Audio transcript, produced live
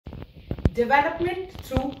Development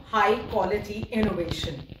through high quality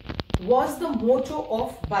innovation was the motto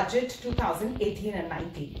of Budget 2018 and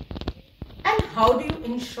 19. And how do you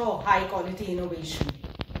ensure high quality innovation?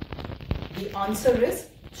 The answer is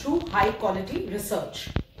through high quality research.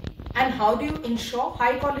 And how do you ensure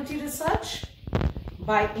high quality research?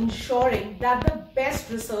 By ensuring that the best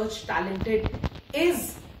research talented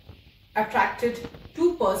is attracted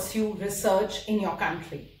to pursue research in your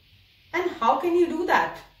country. And how can you do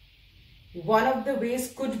that? One of the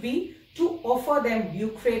ways could be to offer them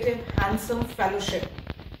lucrative, handsome fellowship.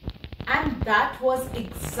 And that was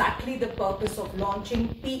exactly the purpose of launching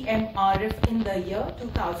PMRF in the year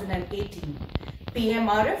 2018.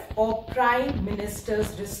 PMRF, or Prime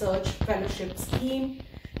Minister's Research Fellowship Scheme,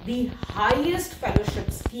 the highest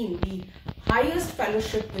fellowship scheme, the highest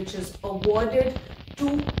fellowship which is awarded to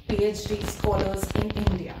PhD scholars in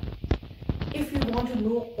India. If you want to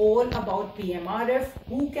know all about PMRF,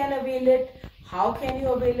 who can avail it, how can you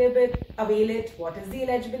avail it, what is the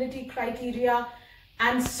eligibility criteria,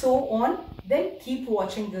 and so on, then keep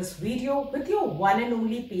watching this video with your one and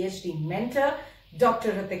only PhD mentor,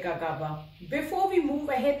 Dr. Ritika Gaba. Before we move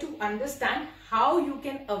ahead to understand how you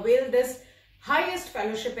can avail this highest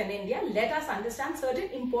fellowship in India, let us understand certain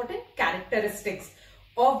important characteristics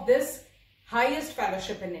of this highest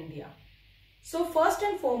fellowship in India. So first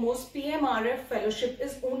and foremost, PMRF fellowship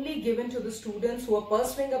is only given to the students who are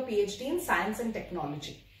pursuing a PhD in science and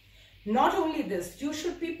technology. Not only this, you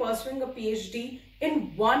should be pursuing a PhD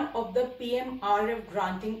in one of the PMRF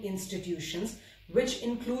granting institutions, which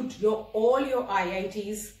include all your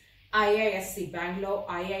IITs, IISc Bangalore,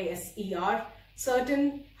 IISER,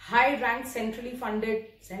 certain high-ranked centrally funded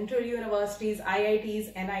central universities,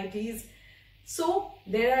 IITs, NITs. So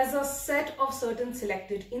there is a set of certain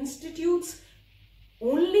selected institutes.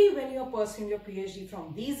 Only when you are pursuing your PhD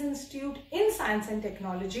from these institutes in science and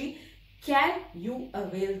technology can you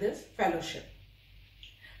avail this fellowship.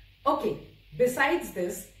 Okay, besides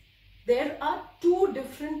this, there are two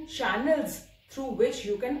different channels through which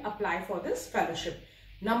you can apply for this fellowship.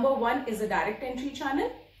 Number one is a direct entry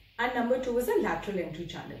channel and number two is a lateral entry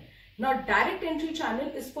channel. Now, direct entry channel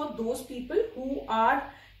is for those people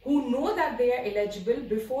who know that they are eligible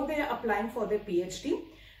before they are applying for their PhD,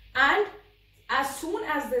 and as soon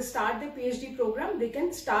as they start their PhD program, they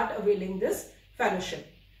can start availing this fellowship.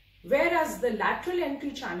 Whereas the lateral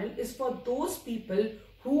entry channel is for those people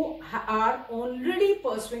who are already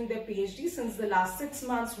pursuing their PhD since the last 6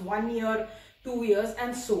 months, 1 year, 2 years,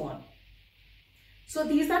 and so on. So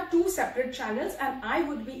these are two separate channels, and I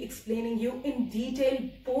would be explaining you in detail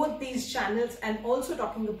both these channels and also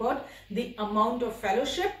talking about the amount of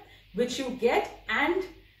fellowship which you get and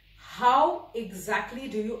how exactly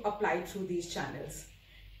do you apply through these channels.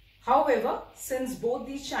 However, since both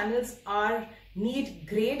these channels need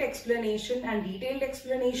great explanation and detailed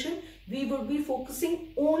explanation, we will be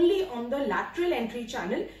focusing only on the lateral entry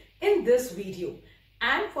channel in this video.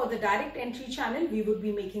 And for the direct entry channel, we would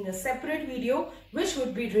be making a separate video which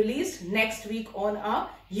would be released next week on our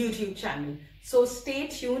YouTube channel. So stay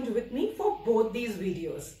tuned with me for both these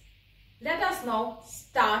videos. Let us now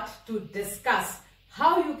start to discuss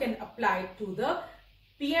how you can apply to the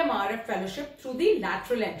PMRF fellowship through the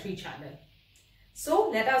lateral entry channel. So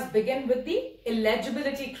let us begin with the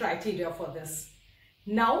eligibility criteria for this.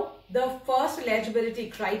 Now, the first eligibility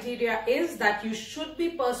criteria is that you should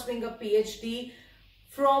be pursuing a PhD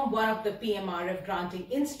from one of the PMRF granting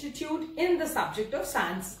institute in the subject of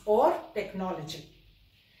science or technology.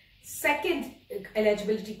 Second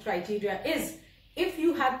eligibility criteria is if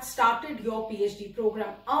you had started your PhD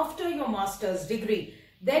program after your master's degree,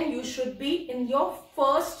 then you should be in your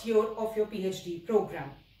first year of your PhD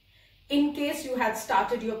program. In case you had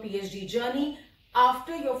started your PhD journey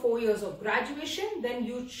after your 4 years of graduation, then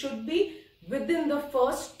you should be within the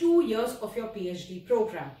first 2 years of your PhD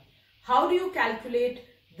program. How do you calculate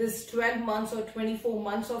this 12 months or 24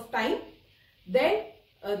 months of time? Then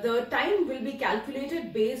the time will be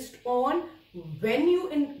calculated based on when you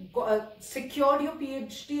secured your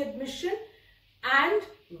PhD admission and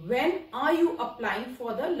when are you applying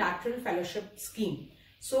for the lateral fellowship scheme.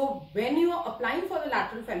 So when you are applying for the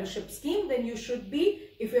lateral fellowship scheme, then you should be,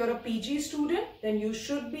 if you are a PG student, then you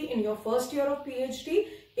should be in your first year of PhD.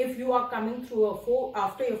 If you are coming through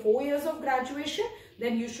after your 4 years of graduation,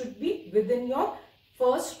 then you should be within your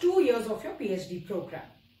first 2 years of your PhD program.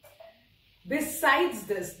 Besides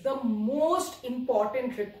this, the most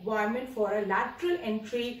important requirement for a lateral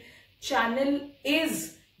entry channel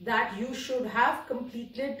is that you should have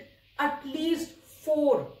completed at least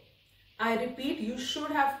 4. I repeat, you should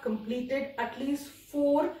have completed at least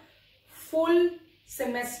 4 full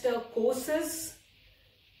semester courses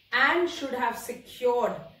and and should have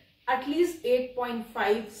secured at least 8.5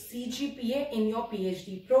 CGPA in your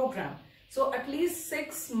PhD program. So at least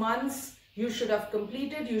 6 months you should have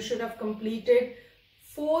completed. You should have completed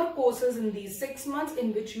 4 courses in these 6 months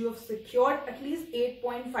in which you have secured at least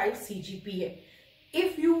 8.5 CGPA.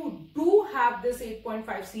 If you do have this 8.5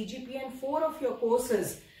 CGPA in 4 of your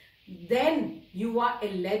courses, then you are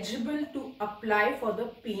eligible to apply for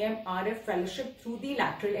the PMRF fellowship through the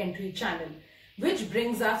lateral entry channel, which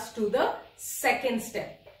brings us to the second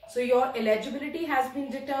step. So your eligibility has been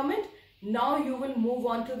determined. Now you will move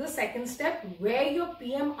on to the second step, where your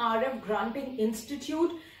PMRF granting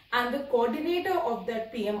institute and the coordinator of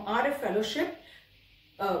that PMRF fellowship,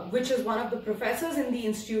 which is one of the professors in the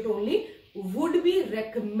institute only, would be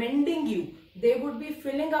recommending you. They would be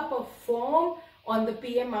filling up a form on the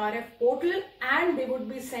PMRF portal and they would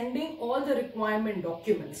be sending all the requirement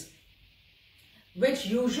documents, which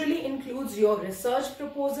usually includes your research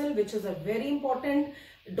proposal, which is a very important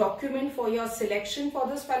document for your selection for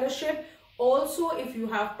this fellowship. Also, if you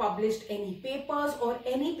have published any papers or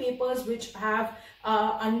any papers which have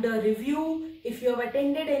under review, if you have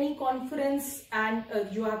attended any conference and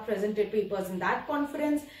you have presented papers in that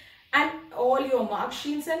conference, and all your mark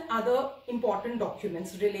sheets and other important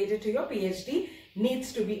documents related to your PhD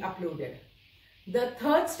needs to be uploaded. The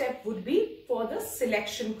third step would be for the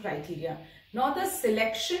selection criteria. Now the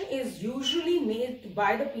selection is usually made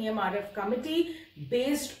by the PMRF committee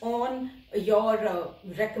based on your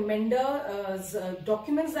recommender's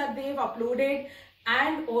documents that they've uploaded,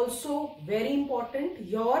 and also very important,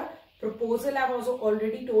 your proposal. I've also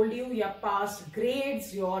already told you your past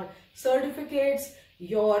grades, your certificates,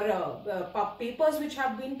 your papers which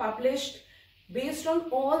have been published. Based on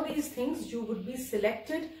all these things, you would be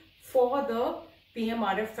selected for the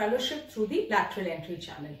PMRF fellowship through the lateral entry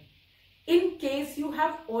channel. In case you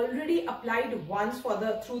have already applied once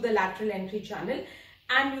through the lateral entry channel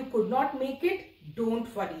and you could not make it,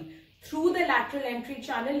 don't worry. Through the lateral entry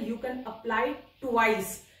channel, you can apply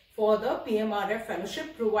twice for the PMRF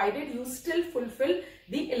fellowship, provided you still fulfill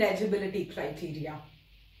the eligibility criteria.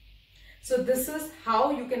 So this is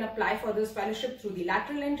how you can apply for this fellowship through the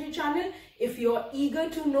lateral entry channel. If you are eager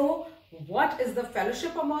to know what is the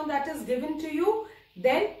fellowship amount that is given to you,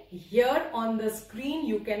 then here on the screen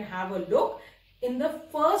you can have a look. In the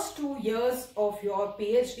first 2 years of your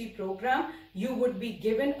PhD program, you would be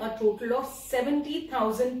given a total of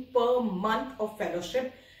 70,000 per month of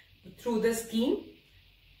fellowship through this scheme.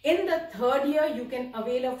 In the third year, you can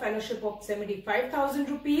avail a fellowship of 75,000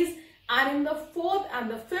 rupees. And in the fourth and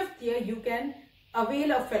the fifth year, you can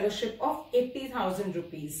avail a fellowship of 80,000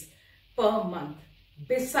 rupees per month.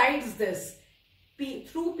 Besides this,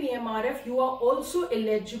 through PMRF, you are also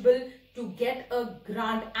eligible to get a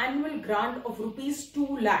grant, annual grant of rupees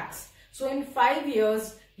 2 lakhs. So in 5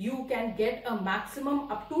 years, you can get a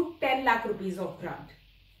maximum up to 10 lakh rupees of grant.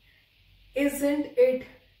 Isn't it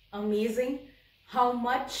amazing how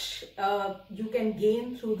much you can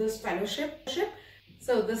gain through this fellowship?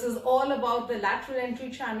 So this is all about the lateral entry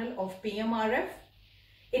channel of PMRF.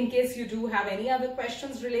 In case you do have any other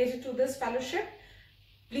questions related to this fellowship,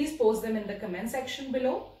 please post them in the comment section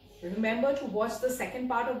below. Remember to watch the second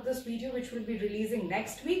part of this video, which will be releasing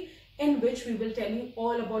next week, in which we will tell you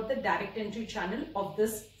all about the direct entry channel of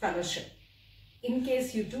this fellowship. In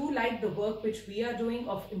case you do like the work which we are doing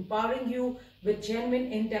of empowering you with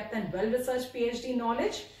genuine, in-depth and well-researched PhD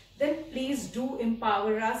knowledge, then please do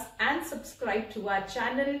empower us and subscribe to our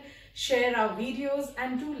channel, share our videos,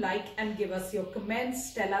 and do like and give us your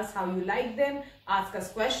comments. Tell us how you like them, ask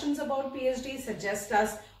us questions about PhD, suggest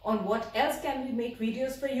us on what else can we make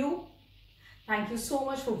videos for you. Thank you so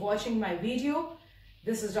much for watching my video.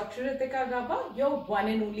 This is Dr. Ritika Gaba, your one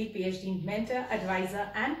and only PhD mentor, advisor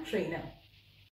and trainer.